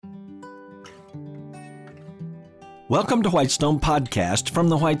Welcome to Whitestone Podcast from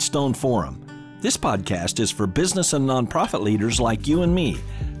the Whitestone Forum. This podcast is for business and nonprofit leaders like you and me,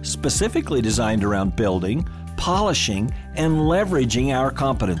 specifically designed around building, polishing, and leveraging our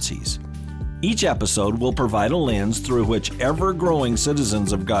competencies. Each episode will provide a lens through which ever-growing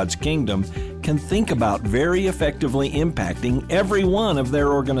citizens of God's kingdom can think about very effectively impacting every one of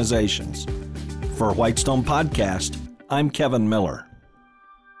their organizations. For Whitestone Podcast, I'm Kevin Miller.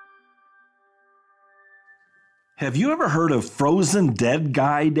 Have you ever heard of Frozen Dead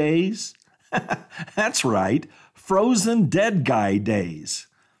Guy Days? That's right, Frozen Dead Guy Days.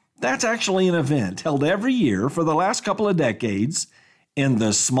 That's actually an event held every year for the last couple of decades in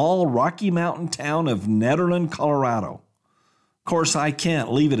the small Rocky Mountain town of Nederland, Colorado. Of course, I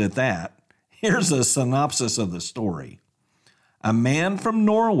can't leave it at that. Here's a synopsis of the story. A man from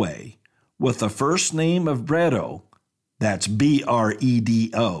Norway with the first name of Bredo, that's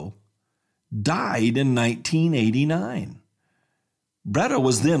B-R-E-D-O, died in 1989. Bredo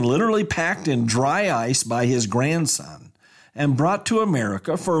was then literally packed in dry ice by his grandson and brought to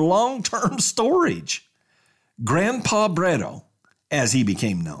America for long-term storage. Grandpa Bredo, as he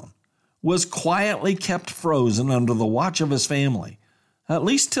became known, was quietly kept frozen under the watch of his family, at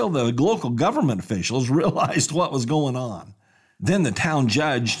least till the local government officials realized what was going on. Then the town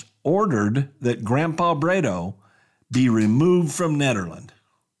judge ordered that Grandpa Bredo be removed from Nederland.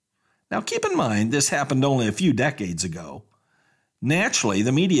 Now keep in mind, this happened only a few decades ago. Naturally,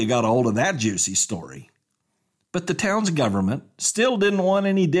 the media got a hold of that juicy story. But the town's government still didn't want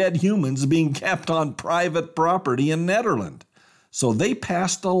any dead humans being kept on private property in Nederland, so they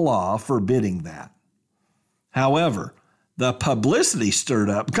passed a law forbidding that. However, the publicity stirred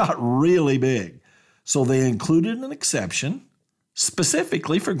up got really big, so they included an exception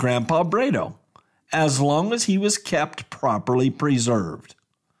specifically for Grandpa Bredo, as long as he was kept properly preserved.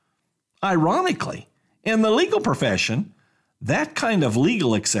 Ironically, in the legal profession, that kind of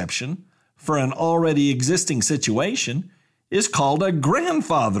legal exception for an already existing situation is called a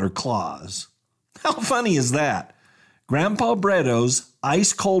grandfather clause. How funny is that? Grandpa Bredo's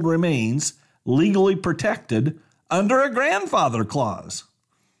ice-cold remains legally protected under a grandfather clause.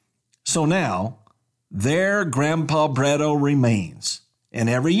 So now, there Grandpa Bredo remains, and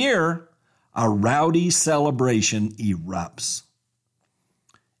every year, a rowdy celebration erupts.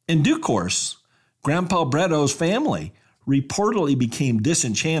 In due course, Grandpa Bredo's family reportedly became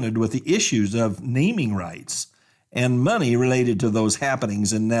disenchanted with the issues of naming rights and money related to those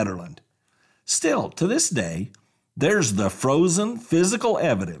happenings in Nederland. Still, to this day, there's the frozen physical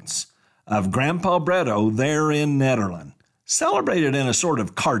evidence of Grandpa Bredo there in Nederland, celebrated in a sort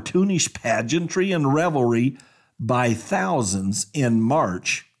of cartoonish pageantry and revelry by thousands in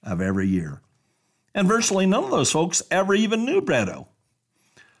March of every year. And virtually none of those folks ever even knew Bredo.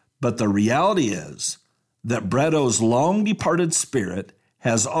 But the reality is that Bredo's long-departed spirit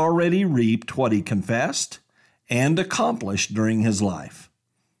has already reaped what he confessed and accomplished during his life.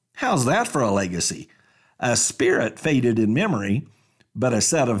 How's that for a legacy? A spirit faded in memory, but a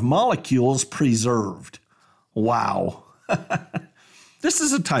set of molecules preserved. Wow. This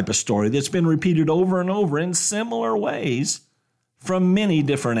is a type of story that's been repeated over and over in similar ways from many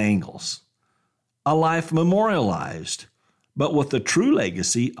different angles. A life memorialized, but with the true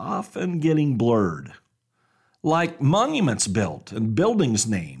legacy often getting blurred. Like monuments built and buildings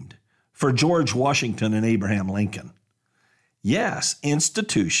named for George Washington and Abraham Lincoln. Yes,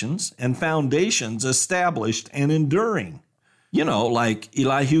 institutions and foundations established and enduring. You know, like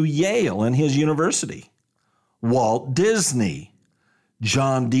Elihu Yale and his university, Walt Disney,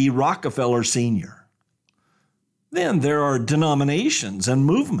 John D. Rockefeller Sr. Then there are denominations and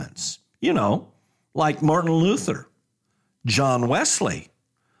movements, you know, like Martin Luther, John Wesley,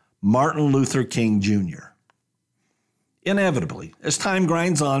 Martin Luther King Jr. Inevitably, as time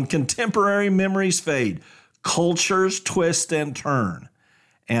grinds on, contemporary memories fade, cultures twist and turn,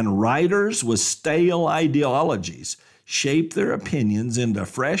 and writers with stale ideologies shape their opinions into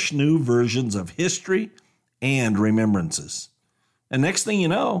fresh new versions of history and remembrances. And next thing you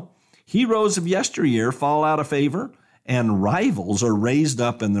know, heroes of yesteryear fall out of favor and rivals are raised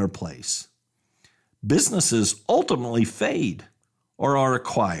up in their place. Businesses ultimately fade or are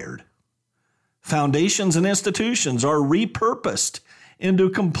acquired. Foundations and institutions are repurposed into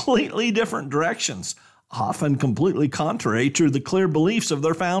completely different directions, often completely contrary to the clear beliefs of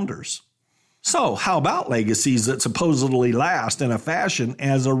their founders. So, how about legacies that supposedly last in a fashion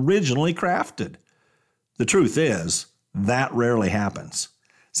as originally crafted? The truth is, that rarely happens.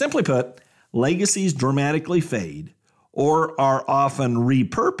 Simply put, legacies dramatically fade or are often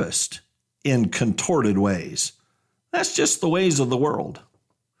repurposed in contorted ways. That's just the ways of the world.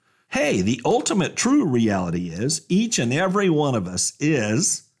 Hey, the ultimate true reality is each and every one of us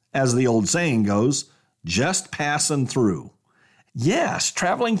is, as the old saying goes, just passing through. Yes,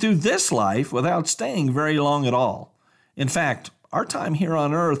 traveling through this life without staying very long at all. In fact, our time here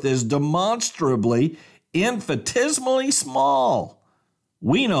on earth is demonstrably, infinitesimally small.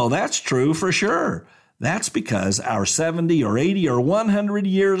 We know that's true for sure. That's because our 70 or 80 or 100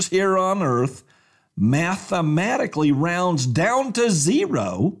 years here on earth mathematically rounds down to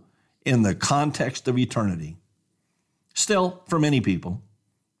zero in the context of eternity. Still, for many people,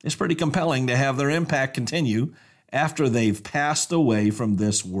 it's pretty compelling to have their impact continue after they've passed away from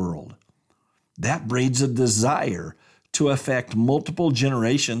this world. That breeds a desire to affect multiple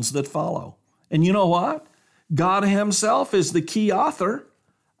generations that follow. And you know what? God himself is the key author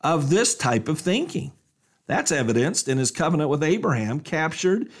of this type of thinking. That's evidenced in his covenant with Abraham,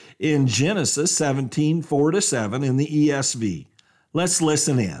 captured in Genesis 17, 4-7 in the ESV. Let's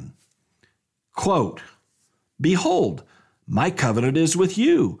listen in. Quote, "Behold, my covenant is with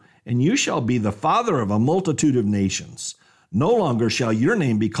you, and you shall be the father of a multitude of nations. No longer shall your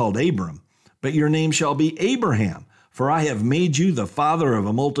name be called Abram, but your name shall be Abraham, for I have made you the father of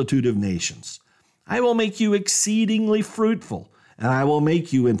a multitude of nations. I will make you exceedingly fruitful, and I will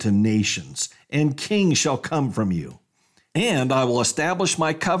make you into nations, and kings shall come from you. And I will establish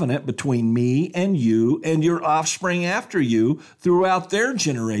my covenant between me and you and your offspring after you throughout their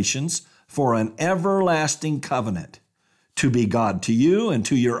generations for an everlasting covenant, to be God to you and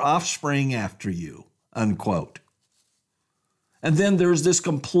to your offspring after you." Unquote. And then there's this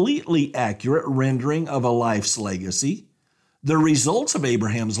completely accurate rendering of a life's legacy, the results of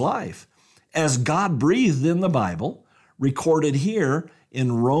Abraham's life, as God breathed in the Bible, recorded here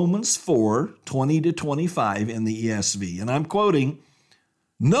in Romans 4, 20-25 in the ESV. And I'm quoting,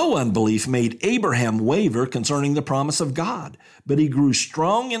 "No unbelief made Abraham waver concerning the promise of God, but he grew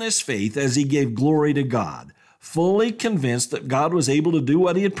strong in his faith as he gave glory to God, fully convinced that God was able to do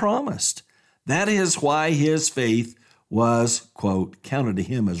what he had promised. That is why his faith was," quote, "counted to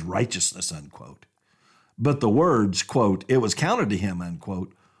him as righteousness," unquote. But the words, quote, "it was counted to him,"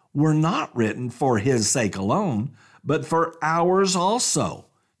 unquote, were not written for his sake alone, but for ours also.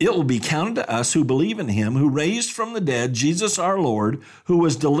 "It will be counted to us who believe in him who raised from the dead Jesus our Lord, who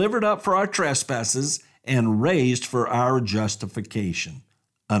was delivered up for our trespasses and raised for our justification,"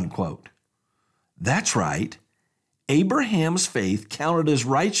 unquote. That's right. Abraham's faith counted as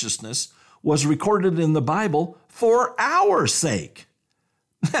righteousness was recorded in the Bible for our sake.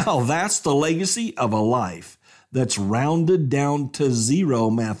 Now that's the legacy of a life that's rounded down to zero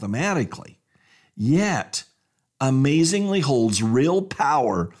mathematically, yet amazingly holds real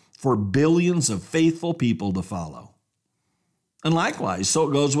power for billions of faithful people to follow. And likewise, so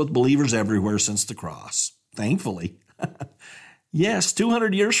it goes with believers everywhere since the cross, thankfully. Yes,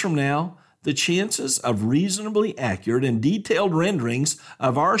 200 years from now, the chances of reasonably accurate and detailed renderings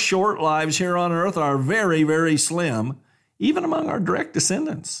of our short lives here on earth are very, very slim, even among our direct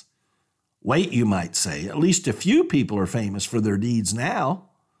descendants. Wait, you might say, at least a few people are famous for their deeds now.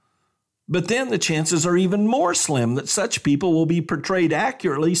 But then the chances are even more slim that such people will be portrayed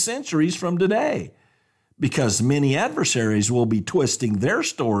accurately centuries from today, because many adversaries will be twisting their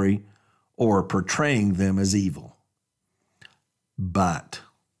story or portraying them as evil. But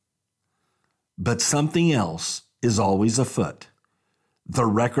something else is always afoot: the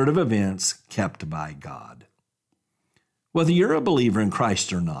record of events kept by God. Whether you're a believer in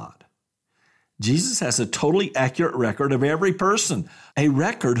Christ or not, Jesus has a totally accurate record of every person, a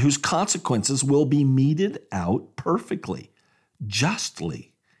record whose consequences will be meted out perfectly,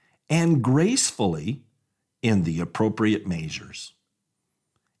 justly, and gracefully in the appropriate measures.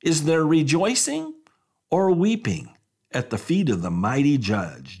 Is there rejoicing or weeping at the feet of the mighty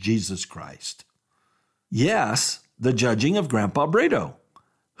judge, Jesus Christ? Yes, the judging of Grandpa Brito,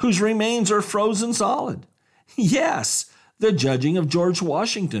 whose remains are frozen solid. Yes, the judging of George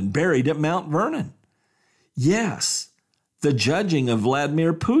Washington, buried at Mount Vernon. Yes, the judging of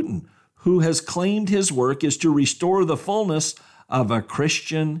Vladimir Putin, who has claimed his work is to restore the fullness of a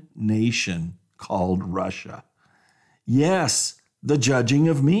Christian nation called Russia. Yes, the judging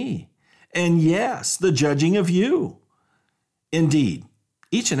of me. And yes, the judging of you. Indeed,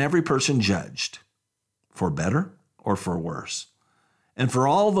 each and every person judged, for better or for worse. And for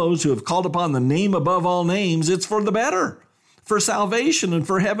all those who have called upon the name above all names, it's for the better, for salvation and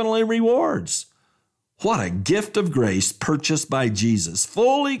for heavenly rewards. What a gift of grace purchased by Jesus,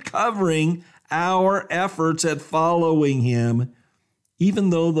 fully covering our efforts at following him,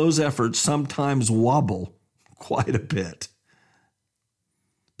 even though those efforts sometimes wobble quite a bit.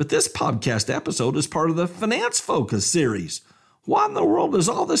 But this podcast episode is part of the Finance Focus series, What in the world does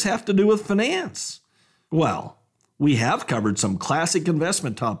all this have to do with finance? Well, we have covered some classic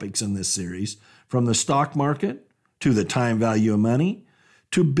investment topics in this series, from the stock market to the time value of money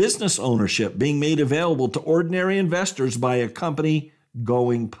to business ownership being made available to ordinary investors by a company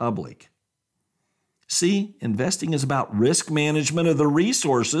going public. See, investing is about risk management of the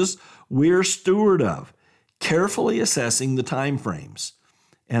resources we're steward of, carefully assessing the time frames,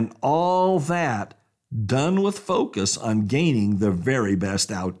 and all that done with focus on gaining the very best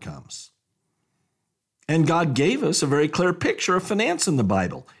outcomes. And God gave us a very clear picture of finance in the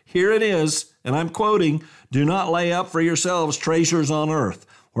Bible. Here it is, and I'm quoting, "Do not lay up for yourselves treasures on earth,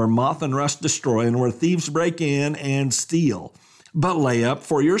 where moth and rust destroy and where thieves break in and steal. But lay up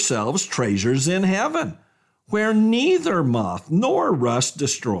for yourselves treasures in heaven, where neither moth nor rust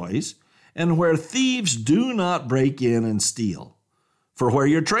destroys, and where thieves do not break in and steal. For where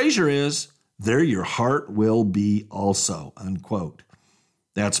your treasure is, there your heart will be also." Unquote.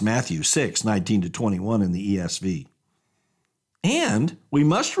 That's Matthew 6:19-21 in the ESV. And we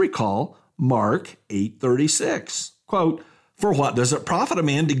must recall Mark 8:36. Quote, "For what does it profit a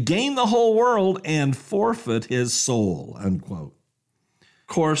man to gain the whole world and forfeit his soul?" Unquote. Of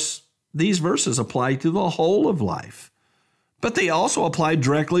course, these verses apply to the whole of life, but they also apply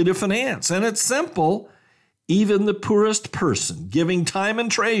directly to finance. And it's simple. Even the poorest person giving time and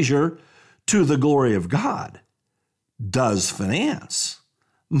treasure to the glory of God does finance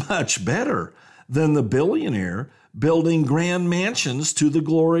much better than the billionaire building grand mansions to the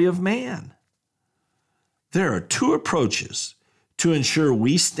glory of man. There are two approaches to ensure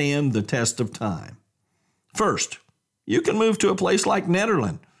we stand the test of time. First, you can move to a place like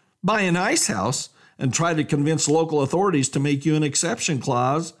Nederland, buy a nice house, and try to convince local authorities to make you an exception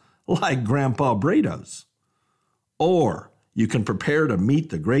clause like Grandpa Brado's. Or you can prepare to meet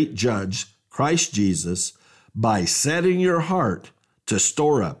the great judge, Christ Jesus, by setting your heart to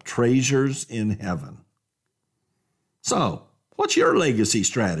store up treasures in heaven. So, what's your legacy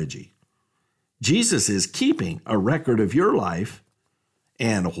strategy? Jesus is keeping a record of your life,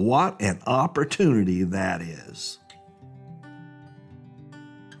 and what an opportunity that is.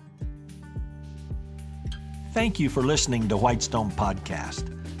 Thank you for listening to Whitestone Podcast.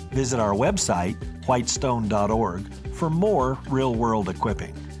 Visit our website, whitestone.org, for more real-world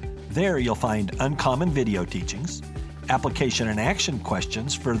equipping. There you'll find uncommon video teachings, application and action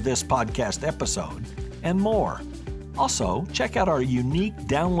questions for this podcast episode, and more. Also, check out our unique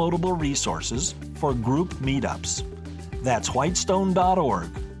downloadable resources for group meetups. That's whitestone.org.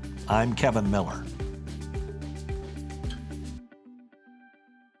 I'm Kevin Miller.